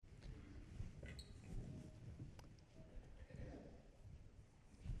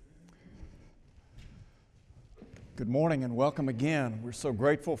Good morning and welcome again. We're so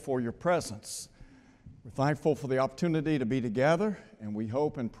grateful for your presence. We're thankful for the opportunity to be together, and we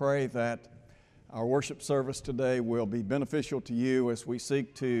hope and pray that our worship service today will be beneficial to you as we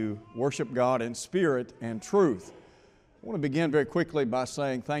seek to worship God in spirit and truth. I want to begin very quickly by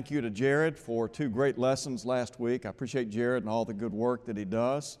saying thank you to Jared for two great lessons last week. I appreciate Jared and all the good work that he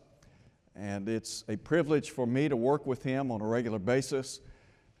does, and it's a privilege for me to work with him on a regular basis.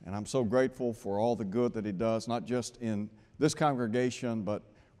 And I'm so grateful for all the good that he does, not just in this congregation, but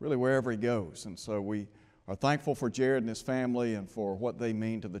really wherever he goes. And so we are thankful for Jared and his family and for what they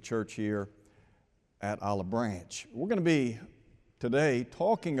mean to the church here at Olive Branch. We're going to be today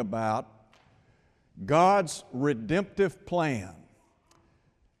talking about God's redemptive plan.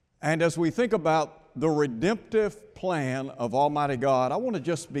 And as we think about the redemptive plan of Almighty God, I want to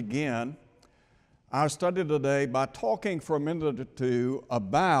just begin our study today by talking for a minute or two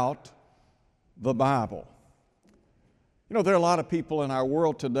about the Bible. You know, there are a lot of people in our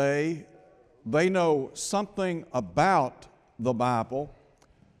world today, they know something about the Bible,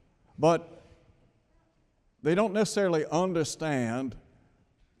 but they don't necessarily understand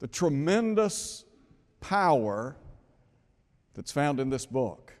the tremendous power that's found in this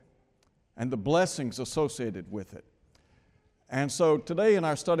book and the blessings associated with it. And so today in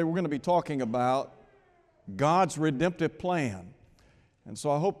our study, we're going to be talking about God's redemptive plan. And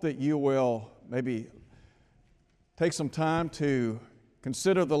so I hope that you will maybe take some time to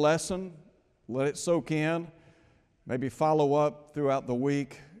consider the lesson, let it soak in, maybe follow up throughout the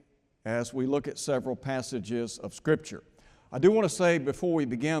week as we look at several passages of Scripture. I do want to say before we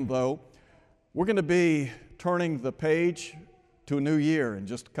begin, though, we're going to be turning the page to a new year in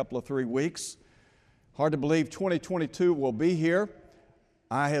just a couple of 3 weeks. Hard to believe 2022 will be here.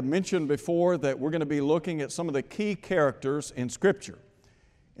 I have mentioned before that we're going to be looking at some of the key characters in Scripture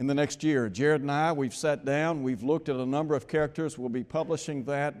in the next year. Jared and I, we've sat down, we've looked at a number of characters. We'll be publishing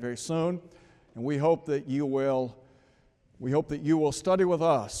that very soon, and we hope that you will study with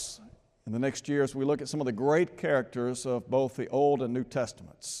us in the next year as we look at some of the great characters of both the Old and New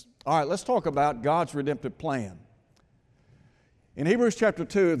Testaments. All right, let's talk about God's redemptive plan. In Hebrews chapter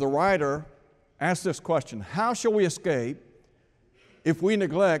 2, the writer asks this question: how shall we escape if we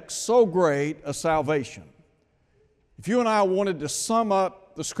neglect so great a salvation? If you and I wanted to sum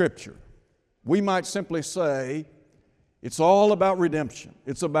up the Scripture, we might simply say it's all about redemption.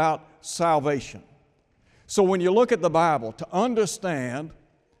 It's about salvation. So when you look at the Bible, to understand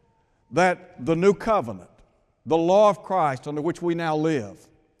that the new covenant, the law of Christ under which we now live,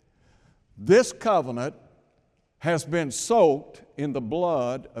 this covenant has been soaked in the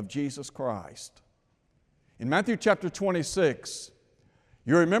blood of Jesus Christ. In Matthew chapter 26,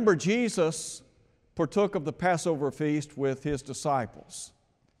 you remember Jesus partook of the Passover feast with His disciples.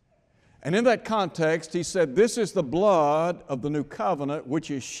 And in that context, He said, "This is the blood of the new covenant which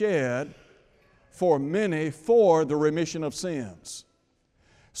is shed for many for the remission of sins."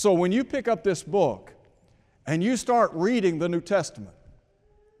 So when you pick up this book and you start reading the New Testament,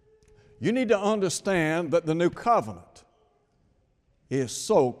 you need to understand that the new covenant is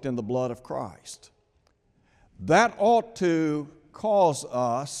soaked in the blood of Christ. That ought to cause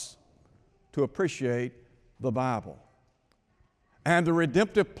us to appreciate the Bible and the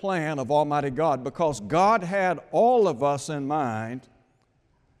redemptive plan of Almighty God, because God had all of us in mind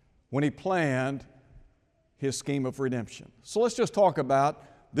when He planned His scheme of redemption. So let's just talk about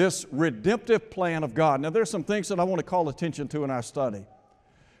this redemptive plan of God. Now, there's some things that I want to call attention to in our study.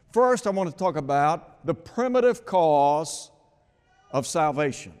 First, I want to talk about the primitive cause of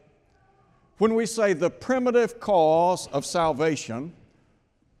salvation. When we say the primitive cause of salvation,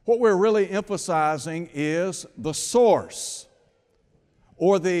 what we're really emphasizing is the source,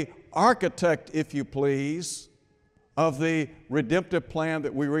 or the architect, if you please, of the redemptive plan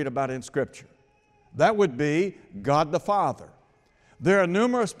that we read about in Scripture. That would be God the Father. There are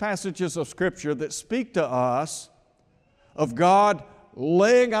numerous passages of Scripture that speak to us of God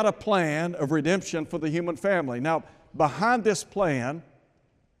laying out a plan of redemption for the human family. Now, behind this plan,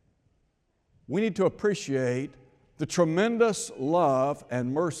 we need to appreciate the tremendous love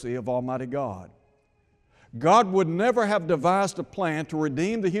and mercy of Almighty God. God would never have devised a plan to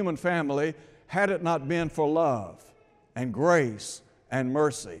redeem the human family had it not been for love and grace and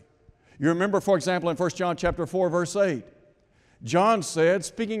mercy. You remember, for example, in 1 John chapter 4, verse 8, John said,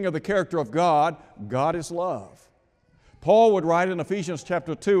 speaking of the character of God, God is love. Paul would write in Ephesians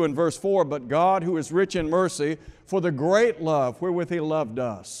chapter 2 and verse 4, "But God, who is rich in mercy, for the great love wherewith He loved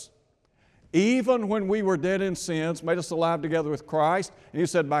us, even when we were dead in sins, made us alive together with Christ." And He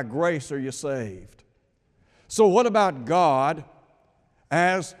said, "By grace are you saved." So what about God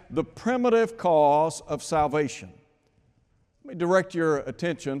as the primitive cause of salvation? Let me direct your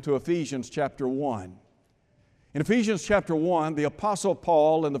attention to Ephesians chapter 1. In Ephesians chapter 1, the Apostle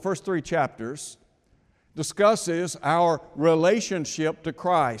Paul, in the first 3 chapters, discusses our relationship to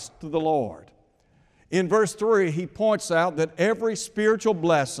Christ, to the Lord. In verse 3, he points out that every spiritual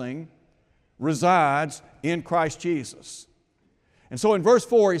blessing resides in Christ Jesus. And so in verse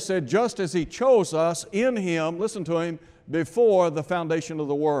 4, he said, just as He chose us in Him, listen to Him, before the foundation of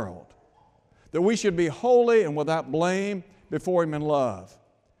the world, that we should be holy and without blame before Him in love,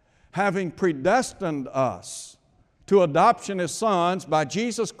 having predestined us to adoption as sons by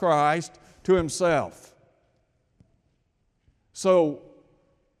Jesus Christ to Himself. So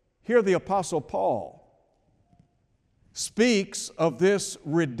here the Apostle Paul speaks of this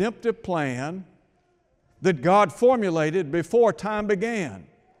redemptive plan that God formulated before time began.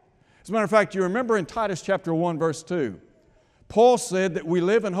 As a matter of fact, you remember in Titus chapter 1, verse 2, Paul said that we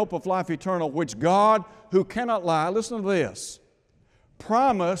live in hope of life eternal, which God, who cannot lie, listen to this,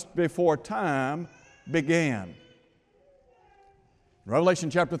 promised before time began. Revelation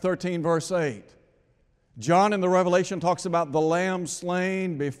chapter 13, verse 8, John in the Revelation talks about the Lamb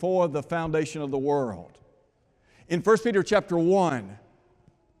slain before the foundation of the world. In 1 Peter chapter 1,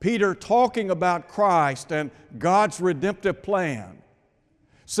 Peter, talking about Christ and God's redemptive plan,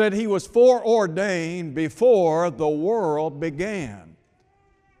 said He was foreordained before the world began,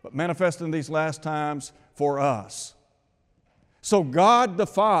 but manifest in these last times for us. So God the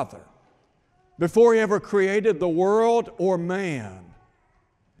Father, before He ever created the world or man,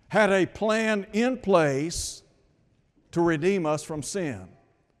 had a plan in place to redeem us from sin.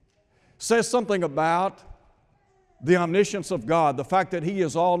 Says something about the omniscience of God, the fact that He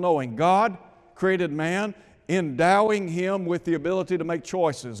is all-knowing. God created man, endowing him with the ability to make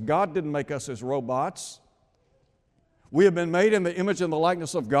choices. God didn't make us as robots. We have been made in the image and the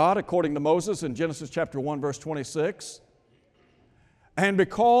likeness of God, according to Moses in Genesis chapter 1, verse 26. And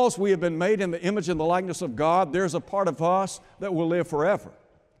because we have been made in the image and the likeness of God, there's a part of us that will live forever.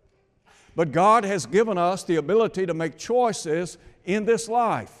 But God has given us the ability to make choices in this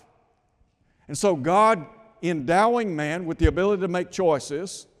life. And so God, endowing man with the ability to make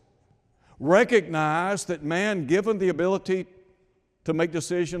choices, recognized that man, given the ability to make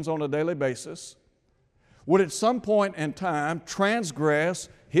decisions on a daily basis, would at some point in time transgress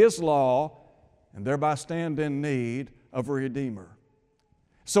His law and thereby stand in need of a Redeemer.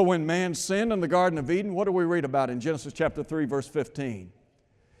 So when man sinned in the Garden of Eden, what do we read about in Genesis chapter 3, verse 15?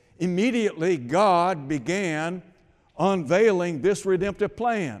 Immediately God began unveiling this redemptive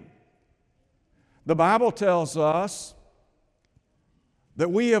plan. The Bible tells us that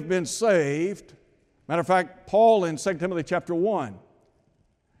we have been saved. Matter of fact, Paul in 2 Timothy chapter 1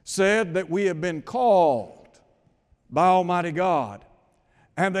 said that we have been called by Almighty God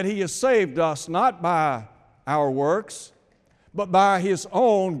and that He has saved us not by our works, but by His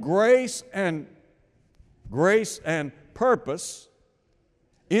own grace and purpose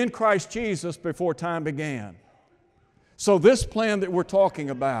in Christ Jesus before time began. So this plan that we're talking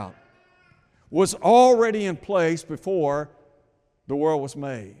about was already in place before the world was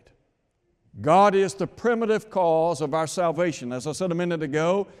made. God is the primitive cause of our salvation. As I said a minute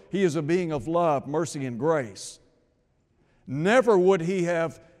ago, He is a being of love, mercy, and grace. Never would He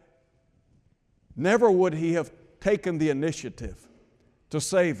have taken the initiative to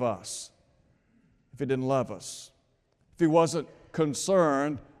save us if He didn't love us, if He wasn't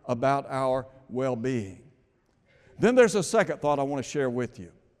concerned about our well-being. Then there's a second thought I want to share with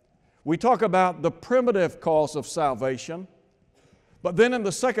you. We talk about the primitive cause of salvation, but then in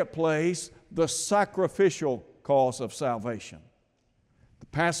the second place, the sacrificial cause of salvation. The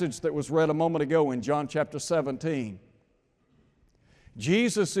passage that was read a moment ago in John chapter 17.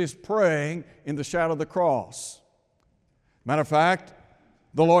 Jesus is praying in the shadow of the cross. Matter of fact,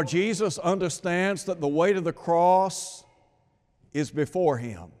 the Lord Jesus understands that the weight of the cross is before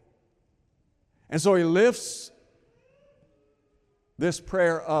Him. And so He lifts this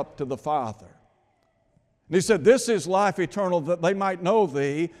prayer up to the Father. And He said, "This is life eternal, that they might know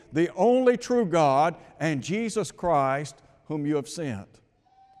Thee, the only true God, and Jesus Christ, whom You have sent."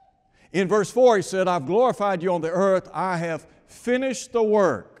 In verse 4 He said, "I've glorified You on the earth. I have finished the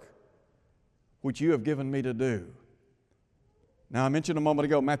work which You have given Me to do." Now I mentioned a moment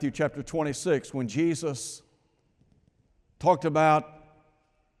ago Matthew chapter 26 when Jesus talked about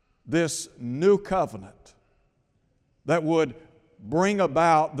this new covenant that would bring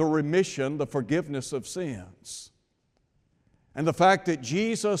about the remission, the forgiveness of sins. And the fact that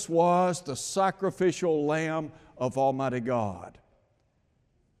Jesus was the sacrificial Lamb of Almighty God.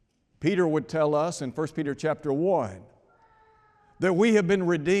 Peter would tell us in 1 Peter chapter 1 that we have been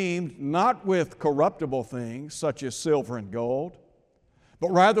redeemed not with corruptible things such as silver and gold, but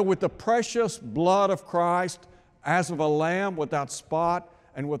rather with the precious blood of Christ as of a lamb without spot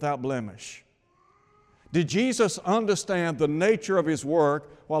and without blemish. Did Jesus understand the nature of His work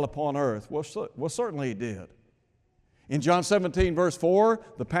while upon earth? Well, certainly He did. In John 17, verse 4,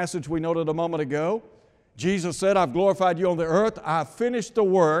 the passage we noted a moment ago, Jesus said, I've glorified you on the earth. I've finished the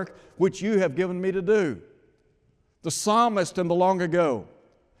work which you have given me to do. The psalmist in the long ago,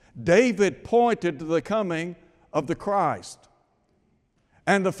 David pointed to the coming of the Christ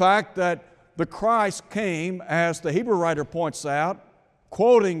and the fact that the Christ came, as the Hebrew writer points out,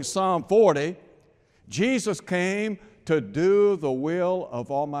 quoting Psalm 40, Jesus came to do the will of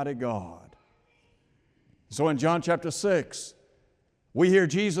Almighty God. So in John chapter 6, we hear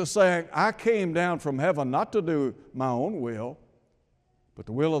Jesus saying, I came down from heaven not to do my own will, but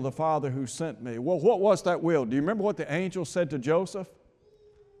the will of the Father who sent me. Well, what was that will? Do you remember what the angel said to Joseph?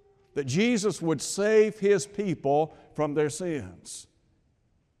 That Jesus would save His people from their sins.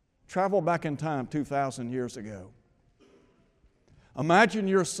 Travel back in time 2,000 years ago. Imagine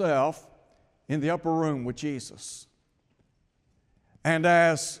yourself in the upper room with Jesus. And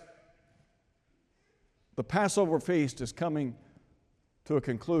as the Passover feast is coming to a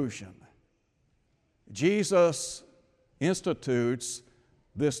conclusion, Jesus institutes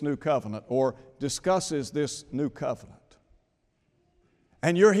this new covenant or discusses this new covenant.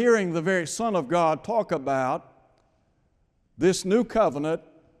 And you're hearing the very Son of God talk about this new covenant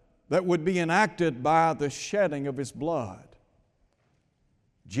that would be enacted by the shedding of His blood.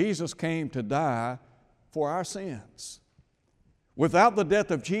 Jesus came to die for our sins. Without the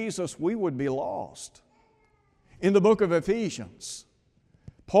death of Jesus, we would be lost. In the book of Ephesians,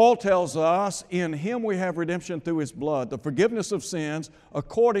 Paul tells us, in Him we have redemption through His blood, the forgiveness of sins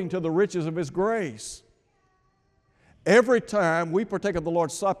according to the riches of His grace. Every time we partake of the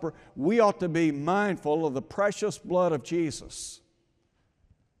Lord's Supper, we ought to be mindful of the precious blood of Jesus,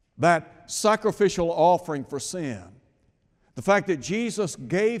 that sacrificial offering for sin. The fact that Jesus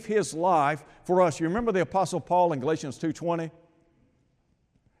gave His life for us. You remember the Apostle Paul in Galatians 2:20?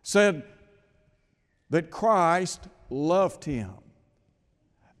 Said that Christ loved him.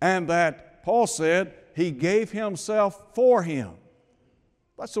 And that Paul said He gave Himself for him.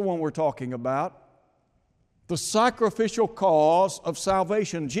 That's the one we're talking about. The sacrificial cause of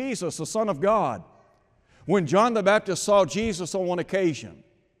salvation. Jesus, the Son of God. When John the Baptist saw Jesus on one occasion,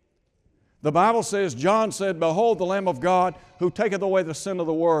 the Bible says, John said, Behold the Lamb of God who taketh away the sin of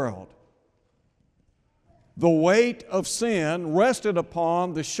the world. The weight of sin rested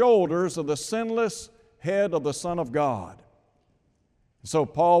upon the shoulders of the sinless head of the Son of God. So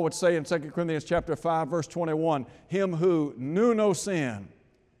Paul would say in 2 Corinthians chapter 5, verse 21, Him who knew no sin,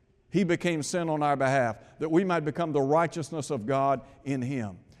 He became sin on our behalf, that we might become the righteousness of God in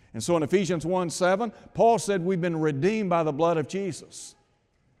Him. And so in Ephesians 1:7, Paul said we've been redeemed by the blood of Jesus.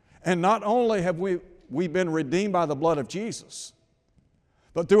 And not only have we been redeemed by the blood of Jesus,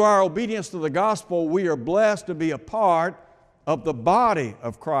 but through our obedience to the gospel, we are blessed to be a part of the body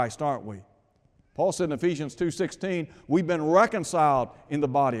of Christ, aren't we? Paul said in Ephesians 2:16, we've been reconciled in the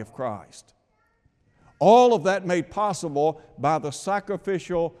body of Christ. All of that made possible by the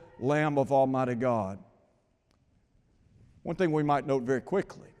sacrificial Lamb of Almighty God. One thing we might note very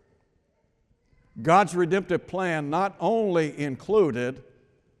quickly, God's redemptive plan not only included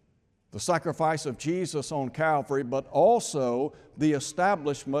the sacrifice of Jesus on Calvary, but also the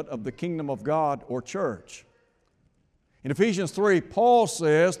establishment of the kingdom of God or church. In Ephesians 3, Paul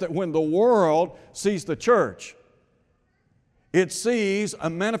says that when the world sees the church, it sees a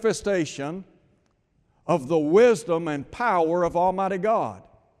manifestation of the wisdom and power of Almighty God.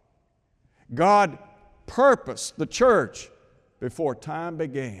 God purposed the church before time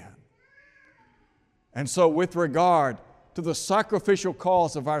began. And so with regard to the sacrificial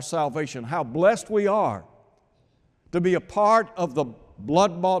cause of our salvation, how blessed we are to be a part of the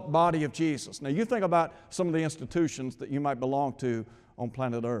blood-bought body of Jesus. Now you think about some of the institutions that you might belong to on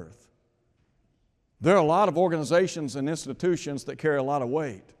planet Earth. There are a lot of organizations and institutions that carry a lot of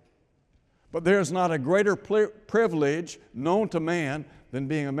weight. But there's not a greater privilege known to man than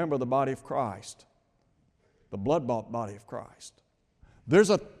being a member of the body of Christ, the blood-bought body of Christ. There's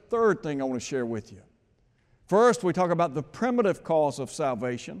a third thing I want to share with you. First, we talk about the primitive cause of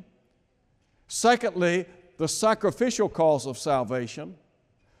salvation. Secondly, the sacrificial cause of salvation.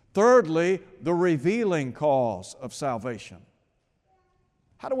 Thirdly, the revealing cause of salvation.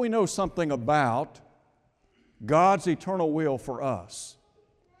 How do we know something about God's eternal will for us?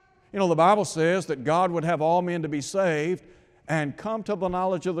 You know, the Bible says that God would have all men to be saved and come to the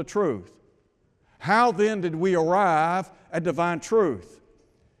knowledge of the truth. How then did we arrive at divine truth.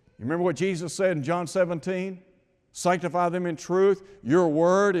 You remember what Jesus said in John 17? Sanctify them in truth. Your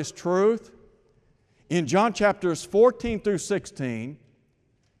word is truth. In John chapters 14 through 16,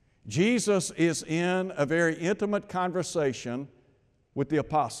 Jesus is in a very intimate conversation with the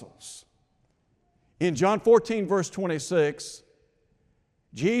apostles. In John 14, verse 26,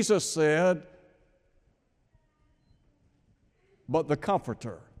 Jesus said, "But the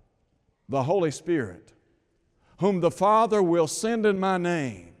Comforter, the Holy Spirit, whom the Father will send in my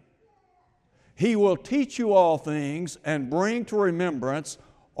name, He will teach you all things and bring to remembrance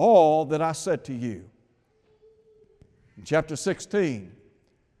all that I said to you." In chapter 16,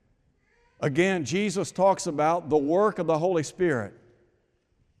 again, Jesus talks about the work of the Holy Spirit.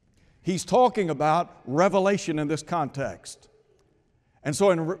 He's talking about revelation in this context. And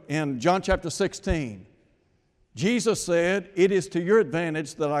so in John chapter 16, Jesus said, "It is to your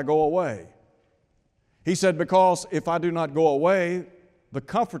advantage that I go away." He said, "Because if I do not go away, the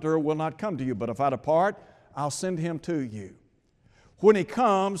Comforter will not come to you. But if I depart, I'll send Him to you." When He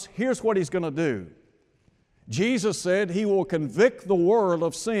comes, here's what He's going to do. Jesus said He will convict the world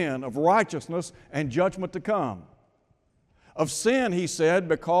of sin, of righteousness, and judgment to come. Of sin, He said,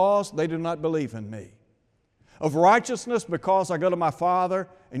 because they do not believe in Me. Of righteousness, because I go to my Father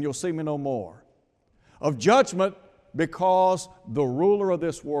and you'll see Me no more. Of judgment, because the ruler of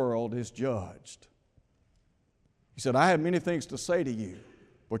this world is judged. He said, "I have many things to say to you,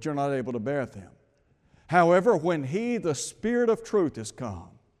 but you're not able to bear them. However, when He, the Spirit of truth, is come,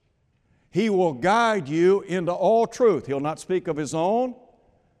 He will guide you into all truth." He'll not speak of His own,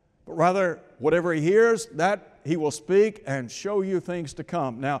 but rather whatever He hears, that He will speak and show you things to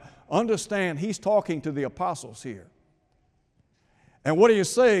come. Now, understand, He's talking to the apostles here. And what He is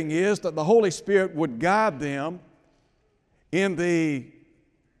saying is that the Holy Spirit would guide them in the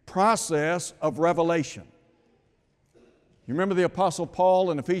process of revelation. You remember the Apostle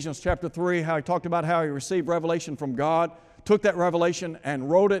Paul in Ephesians chapter 3, how he talked about how he received revelation from God, took that revelation and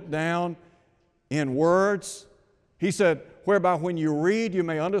wrote it down in words. He said, "Whereby when you read, you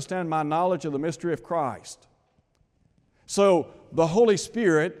may understand my knowledge of the mystery of Christ." So the Holy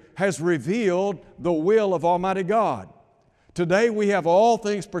Spirit has revealed the will of Almighty God. Today we have all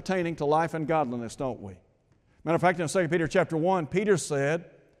things pertaining to life and godliness, don't we? Matter of fact, in 2 Peter chapter 1, Peter said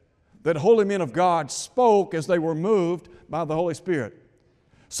that holy men of God spoke as they were moved by the Holy Spirit.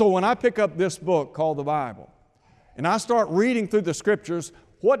 So when I pick up this book called the Bible, and I start reading through the Scriptures,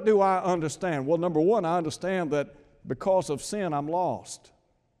 what do I understand? Well, number one, I understand that because of sin I'm lost,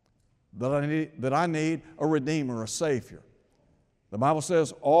 that I need a Redeemer, a Savior. The Bible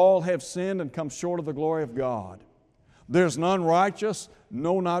says, "All have sinned and come short of the glory of God. There's none righteous,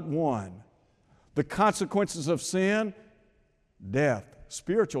 no, not one." The consequences of sin, death,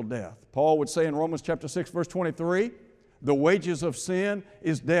 spiritual death. Paul would say in Romans chapter 6, verse 23, the wages of sin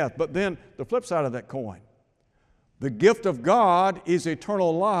is death. But then the flip side of that coin, the gift of God is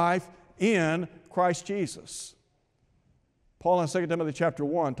eternal life in Christ Jesus. Paul in 2 Timothy chapter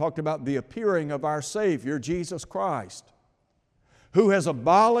 1 talked about the appearing of our Savior, Jesus Christ, who has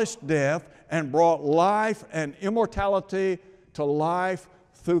abolished death and brought life and immortality to life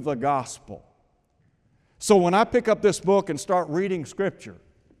through the gospel. So when I pick up this book and start reading Scripture,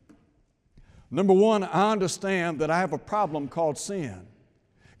 number one, I understand that I have a problem called sin.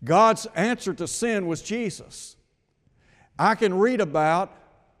 God's answer to sin was Jesus. I can read about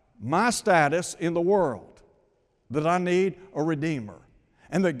my status in the world, that I need a Redeemer,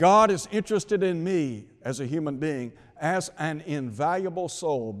 and that God is interested in me as a human being, as an invaluable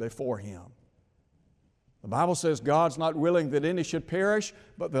soul before Him. The Bible says God's not willing that any should perish,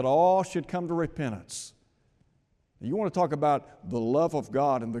 but that all should come to repentance. You want to talk about the love of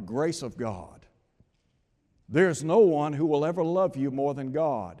God and the grace of God. There's no one who will ever love you more than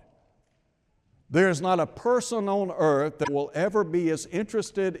God. There's not a person on earth that will ever be as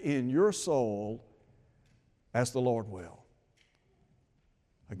interested in your soul as the Lord will.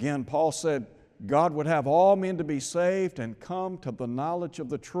 Again, Paul said God would have all men to be saved and come to the knowledge of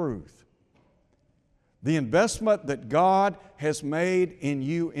the truth. The investment that God has made in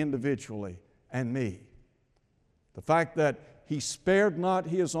you individually and me. The fact that He spared not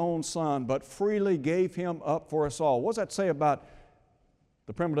His own Son, but freely gave Him up for us all. What does that say about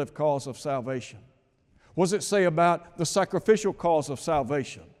the primitive cause of salvation? What does it say about the sacrificial cause of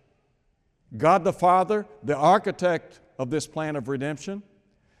salvation? God the Father, the architect of this plan of redemption.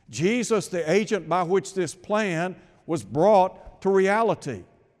 Jesus, the agent by which this plan was brought to reality.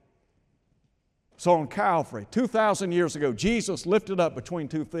 So on Calvary, 2,000 years ago, Jesus lifted up between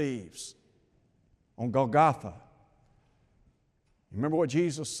two thieves on Golgotha. Remember what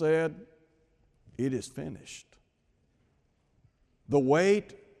Jesus said? It is finished. the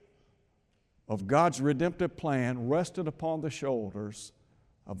weight of God's redemptive plan rested upon the shoulders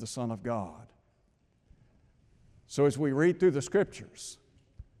of the Son of God. So as we read through the Scriptures,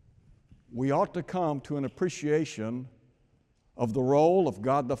 we ought to come to an appreciation of the role of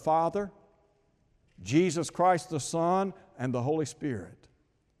God the Father, Jesus Christ the Son, and the Holy Spirit.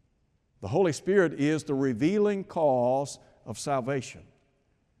 The Holy Spirit is the revealing cause of salvation.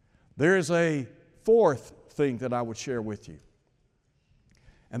 There is a fourth thing that I would share with you,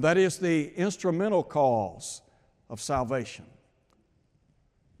 and that is the instrumental cause of salvation.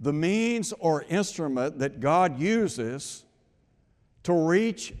 The means or instrument that God uses to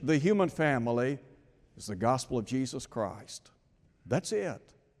reach the human family is the gospel of Jesus Christ. That's it.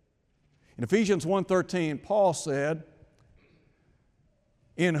 In Ephesians 1:13, Paul said,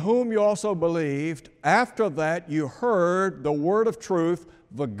 "In whom you also believed, after that you heard the word of truth,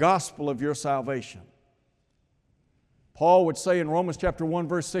 the gospel of your salvation." Paul would say in Romans chapter 1,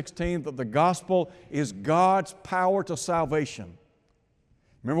 verse 16, that the gospel is God's power to salvation.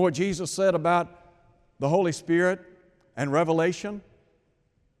 Remember what Jesus said about the Holy Spirit and revelation?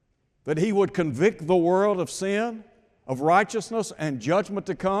 That He would convict the world of sin, of righteousness, and judgment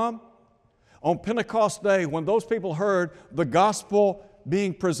to come. On Pentecost Day, when those people heard the gospel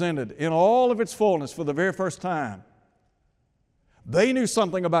being presented in all of its fullness for the very first time, they knew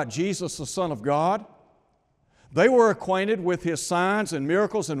something about Jesus, the Son of God. They were acquainted with His signs and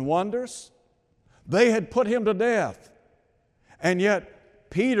miracles and wonders. They had put Him to death. And yet,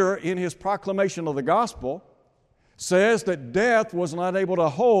 Peter, in his proclamation of the gospel, says that death was not able to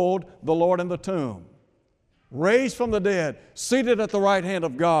hold the Lord in the tomb. Raised from the dead, seated at the right hand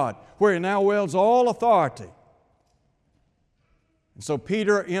of God, where He now wields all authority. And so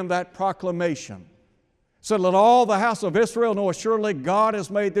Peter, in that proclamation, said, "Let all the house of Israel know assuredly God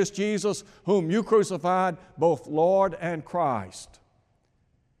has made this Jesus, whom you crucified, both Lord and Christ."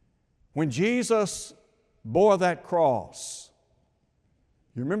 When Jesus bore that cross,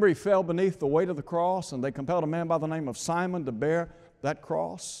 you remember He fell beneath the weight of the cross, and they compelled a man by the name of Simon to bear that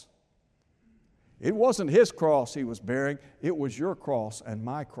cross. It wasn't his cross He was bearing, it was your cross and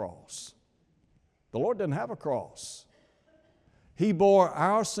my cross. The Lord didn't have a cross. He bore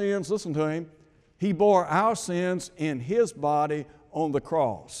our sins, listen to Him, He bore our sins in His body on the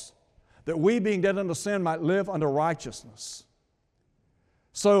cross, that we, being dead unto sin, might live unto righteousness.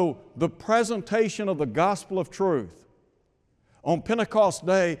 So the presentation of the gospel of truth, on Pentecost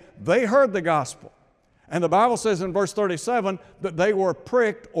Day, they heard the gospel. And the Bible says in verse 37 that they were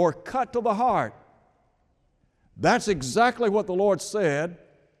pricked or cut to the heart. That's exactly what the Lord said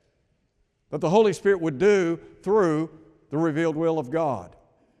that the Holy Spirit would do through the revealed will of God.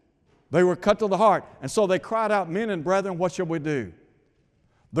 They were cut to the heart. And so they cried out, "Men and brethren, what shall we do?"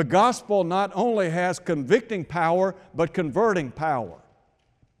 The gospel not only has convicting power, but converting power.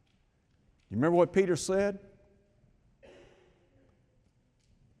 You remember what Peter said?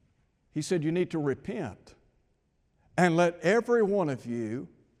 He said, "You need to repent and let every one of you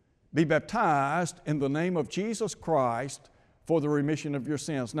be baptized in the name of Jesus Christ for the remission of your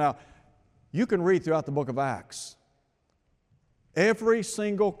sins." Now, you can read throughout the book of Acts. Every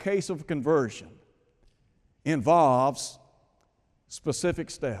single case of conversion involves specific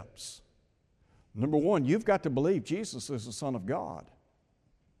steps. Number one, you've got to believe Jesus is the Son of God.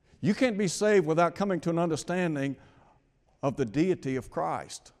 You can't be saved without coming to an understanding of the deity of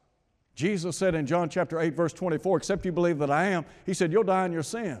Christ. Jesus said in John chapter 8, verse 24, "Except you believe that I am," He said, "you'll die in your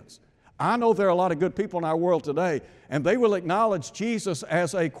sins." I know there are a lot of good people in our world today, and they will acknowledge Jesus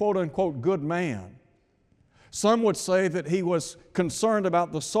as a quote-unquote good man. Some would say that He was concerned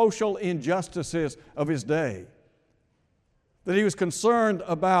about the social injustices of His day, that He was concerned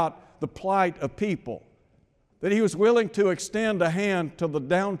about the plight of people, that He was willing to extend a hand to the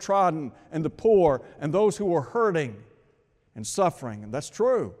downtrodden and the poor and those who were hurting and suffering, and that's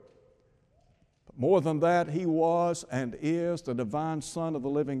true. But more than that, He was and is the divine Son of the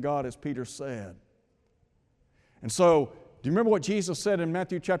living God, as Peter said. And so, do you remember what Jesus said in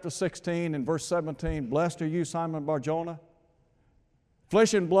Matthew chapter 16 and verse 17? "Blessed are you, Simon Bar-Jonah.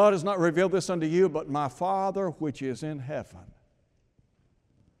 Flesh and blood has not revealed this unto you, but my Father which is in heaven."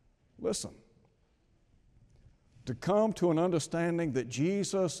 Listen, to come to an understanding that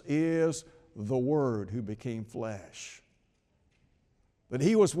Jesus is the Word who became flesh, that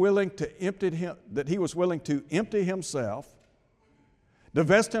He was willing to empty Himself,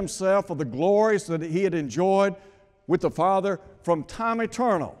 divest Himself of the glories that He had enjoyed with the Father from time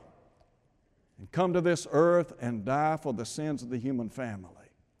eternal, and come to this earth and die for the sins of the human family.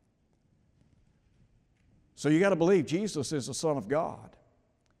 So you got to believe Jesus is the Son of God.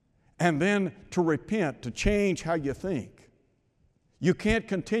 And then to repent, to change how you think. You can't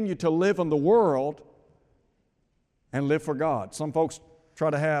continue to live in the world and live for God. Some folks try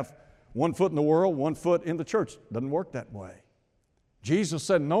to have one foot in the world, one foot in the church. Doesn't work that way. Jesus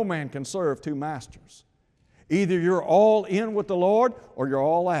said no man can serve two masters. Either you're all in with the Lord or you're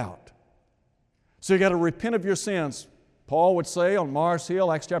all out. So you got to repent of your sins. Paul would say on Mars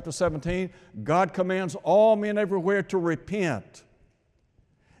Hill, Acts chapter 17, God commands all men everywhere to repent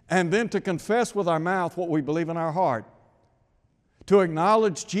and then to confess with our mouth what we believe in our heart. To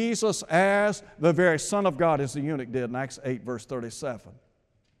acknowledge Jesus as the very Son of God, as the eunuch did in Acts 8, verse 37.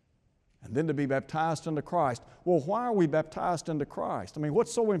 And then to be baptized into Christ. Well, why are we baptized into Christ? I mean,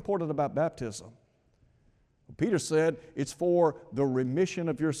 what's so important about baptism? Peter said it's for the remission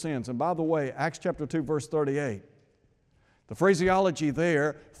of your sins. And by the way, Acts chapter 2, verse 38, the phraseology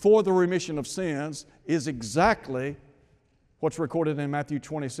there, for the remission of sins, is exactly what's recorded in Matthew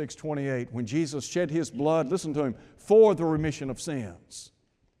 26, 28, when Jesus shed His blood, listen to Him, for the remission of sins.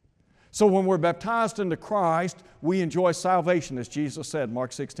 So when we're baptized into Christ, we enjoy salvation, as Jesus said,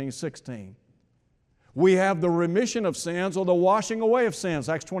 Mark 16, 16. We have the remission of sins or the washing away of sins,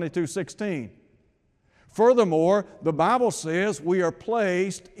 Acts 22, 16. Furthermore, the Bible says we are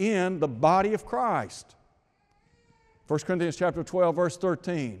placed in the body of Christ. 1 Corinthians chapter 12, verse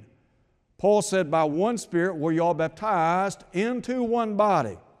 13. Paul said, by one Spirit were you all baptized into one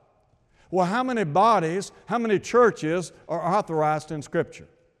body. Well, how many bodies, how many churches are authorized in Scripture?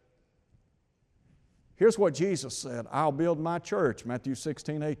 Here's what Jesus said, I'll build my church, Matthew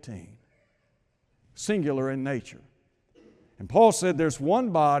 16, 18. Singular in nature. And Paul said there's one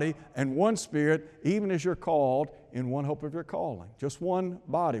body and one Spirit, even as you're called in one hope of your calling. Just one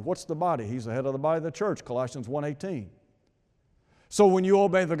body. What's the body? He's the head of the body of the church, Colossians 1:18. So when you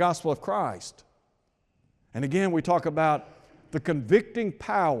obey the gospel of Christ, and again we talk about the convicting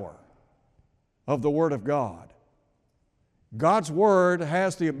power of the Word of God. God's Word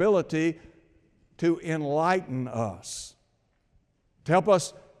has the ability to enlighten us, to help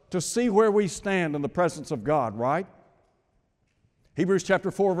us to see where we stand in the presence of God, right? Hebrews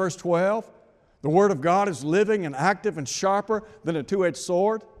chapter 4, verse 12, the Word of God is living and active and sharper than a two-edged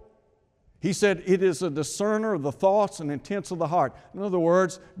sword. He said it is a discerner of the thoughts and intents of the heart. In other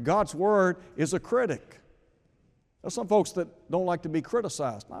words, God's Word is a critic. There's some folks that don't like to be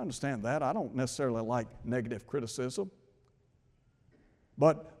criticized. I understand that. I don't necessarily like negative criticism.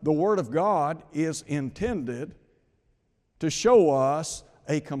 But the Word of God is intended to show us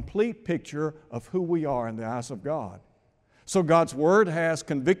a complete picture of who we are in the eyes of God. So God's Word has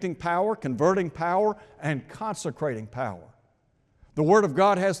convicting power, converting power, and consecrating power. The Word of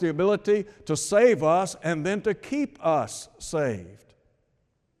God has the ability to save us and then to keep us saved.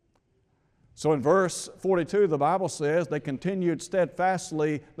 So in verse 42, the Bible says they continued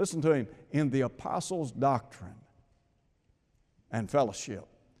steadfastly, listen to him, in the apostles' doctrine and fellowship,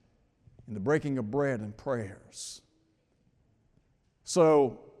 in the breaking of bread and prayers.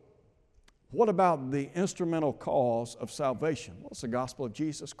 So, what about the instrumental cause of salvation? Well, it's the gospel of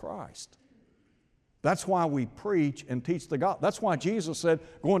Jesus Christ. That's why we preach and teach the gospel. That's why Jesus said,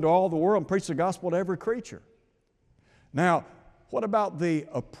 go into all the world and preach the gospel to every creature. Now, what about the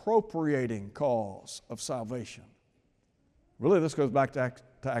appropriating cause of salvation? Really, this goes back to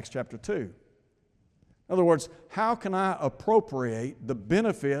Acts chapter 2. In other words, how can I appropriate the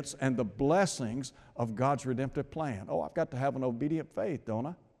benefits and the blessings of God's redemptive plan? Oh, I've got to have an obedient faith, don't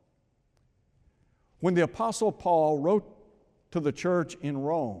I? When the Apostle Paul wrote to the church in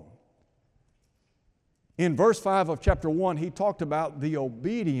Rome, in verse 5 of chapter 1, he talked about the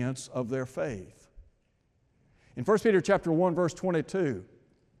obedience of their faith. In 1 Peter chapter 1, verse 22,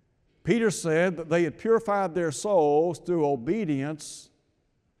 Peter said that they had purified their souls through obedience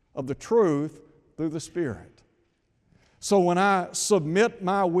of the truth through the Spirit. So when I submit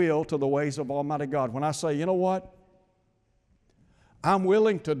my will to the ways of Almighty God, when I say, you know what? I'm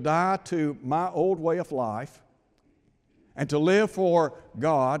willing to die to my old way of life and to live for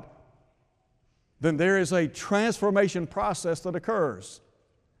God, then there is a transformation process that occurs.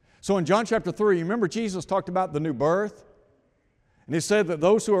 So in John chapter 3, remember Jesus talked about the new birth? And he said that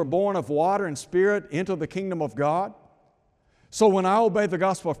those who are born of water and spirit enter the kingdom of God. So when I obey the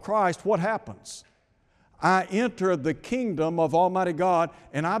gospel of Christ, what happens? I enter the kingdom of Almighty God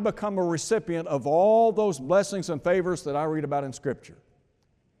and I become a recipient of all those blessings and favors that I read about in Scripture.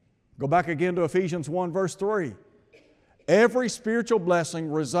 Go back again to Ephesians 1 verse 3. Every spiritual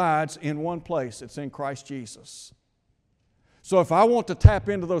blessing resides in one place. It's in Christ Jesus. So if I want to tap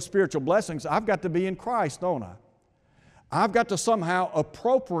into those spiritual blessings, I've got to be in Christ, don't I? I've got to somehow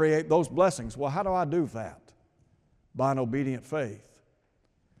appropriate those blessings. Well, how do I do that? By an obedient faith.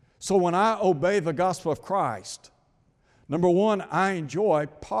 So when I obey the gospel of Christ, Number one, I enjoy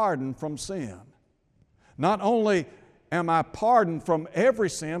pardon from sin. Not only am I pardoned from every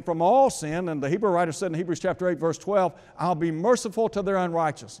sin, from all sin, and the Hebrew writer said in Hebrews chapter 8, verse 12, I'll be merciful to their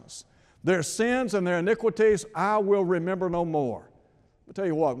unrighteousness. Their sins and their iniquities I will remember no more. I'll tell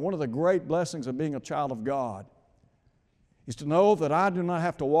you what, one of the great blessings of being a child of God is to know that I do not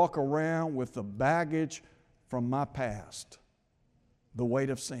have to walk around with the baggage from my past, the weight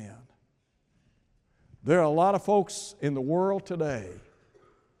of sin. There are a lot of folks in the world today,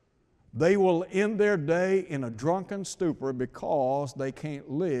 they will end their day in a drunken stupor because they can't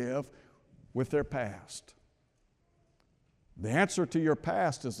live with their past. The answer to your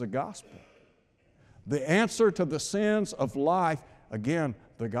past is the gospel. The answer to the sins of life, again,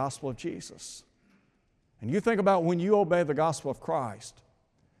 the gospel of Jesus. And you think about when you obey the gospel of Christ,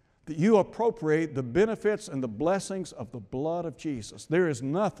 that you appropriate the benefits and the blessings of the blood of Jesus. There is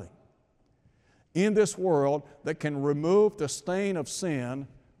nothing in this world that can remove the stain of sin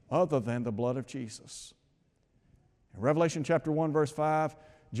other than the blood of Jesus. In Revelation chapter 1, verse 5,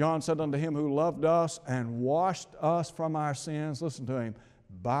 John said unto him who loved us and washed us from our sins, listen to him,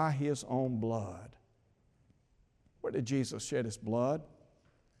 by His own blood. Where did Jesus shed His blood?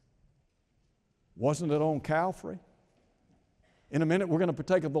 Wasn't it on Calvary? In a minute, we're going to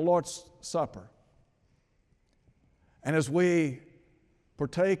partake of the Lord's Supper. And as we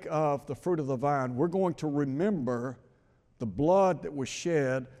partake of the fruit of the vine, we're going to remember the blood that was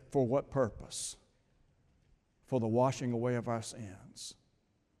shed for what purpose? For the washing away of our sins.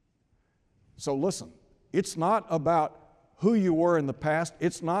 So listen, it's not about who you were in the past.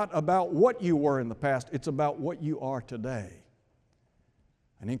 It's not about what you were in the past. It's about what you are today.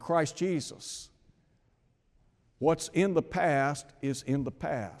 And in Christ Jesus, what's in the past is in the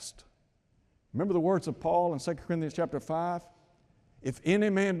past. Remember the words of Paul in 2 Corinthians chapter 5? If any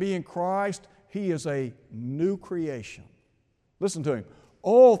man be in Christ, he is a new creation. Listen to him.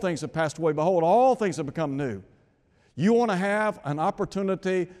 All things have passed away. Behold, all things have become new. You want to have an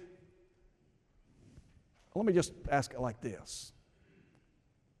opportunity. Let me just ask it like this.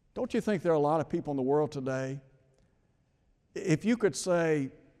 Don't you think there are a lot of people in the world today, if you could say,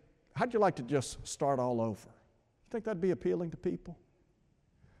 how'd you like to just start all over? Think that'd be appealing to people?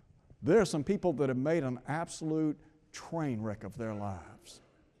 There are some people that have made an absolute train wreck of their lives.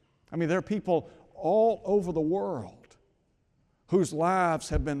 I mean, there are people all over the world whose lives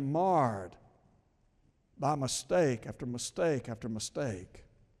have been marred by mistake after mistake after mistake,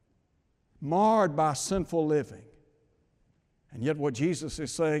 marred by sinful living. And yet what Jesus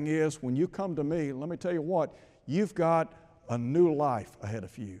is saying is, when you come to me, let me tell you what, you've got a new life ahead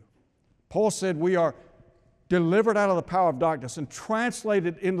of you. Paul said we are delivered out of the power of darkness and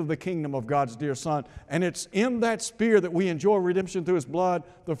translated into the kingdom of God's dear Son. And it's in that sphere that we enjoy redemption through His blood,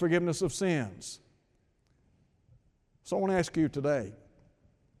 the forgiveness of sins. So I want to ask you today,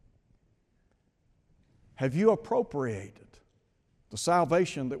 have you appropriated the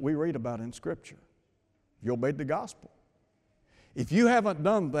salvation that we read about in Scripture? Have you obeyed the gospel? If you haven't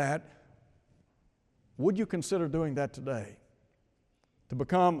done that, would you consider doing that today? To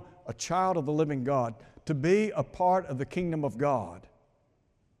become a child of the living God, to be a part of the kingdom of God,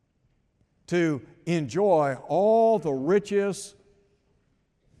 to enjoy all the riches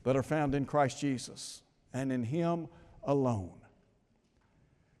that are found in Christ Jesus and in Him alone.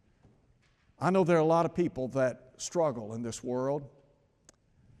 I know there are a lot of people that struggle in this world.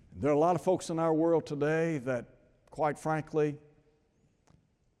 There are a lot of folks in our world today that, quite frankly,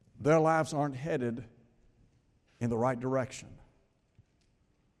 their lives aren't headed in the right direction.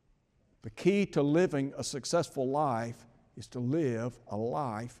 The key to living a successful life is to live a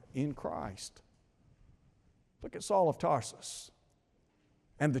life in Christ. Look at Saul of Tarsus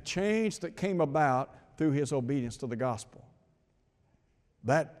and the change that came about through his obedience to the gospel.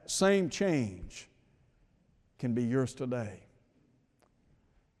 That same change can be yours today.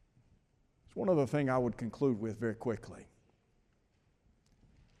 There's one other thing I would conclude with very quickly.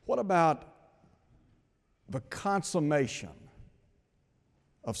 What about the consummation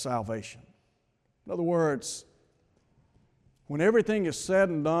of salvation? In other words, when everything is said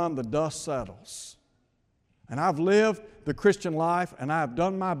and done, the dust settles. And I've lived the Christian life and I've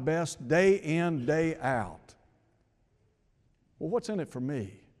done my best day in, day out. Well, what's in it for me?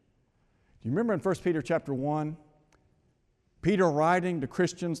 Do you remember in 1 Peter chapter 1, Peter writing to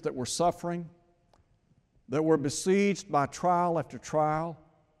Christians that were suffering, that were besieged by trial after trial?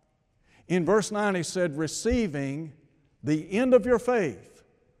 In verse 9 he said, receiving the end of your faith,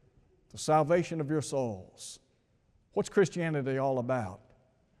 the salvation of your souls. What's Christianity all about?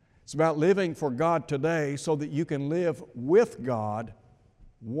 It's about living for God today so that you can live with God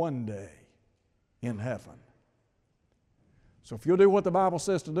one day in heaven. So if you'll do what the Bible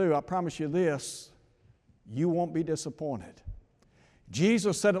says to do, I promise you this, you won't be disappointed.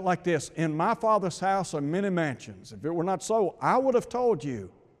 Jesus said it like this, in my Father's house are many mansions. If it were not so, I would have told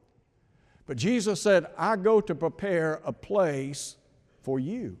you. But Jesus said, I go to prepare a place for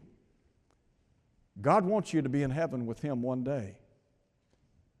you. God wants you to be in heaven with Him one day.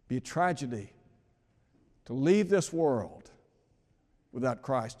 Be a tragedy to leave this world without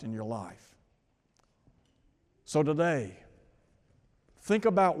Christ in your life. So today, think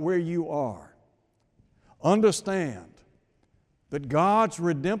about where you are. Understand that God's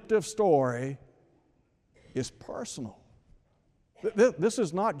redemptive story is personal. This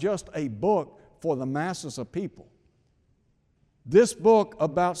is not just a book for the masses of people. This book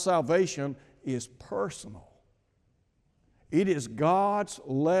about salvation is personal. It is God's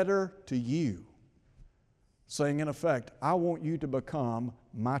letter to you, saying in effect, I want you to become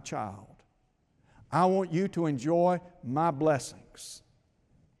my child. I want you to enjoy my blessings.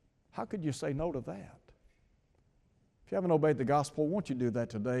 How could you say no to that? If you haven't obeyed the gospel, won't you do that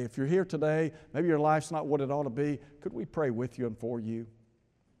today? If you're here today, maybe your life's not what it ought to be, could we pray with you and for you?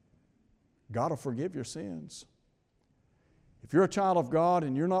 God will forgive your sins. If you're a child of God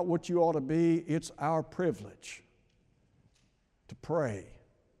and you're not what you ought to be, it's our privilege to pray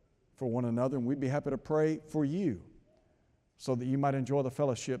for one another, and we'd be happy to pray for you so that you might enjoy the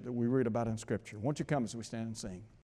fellowship that we read about in Scripture. Won't you come as we stand and sing?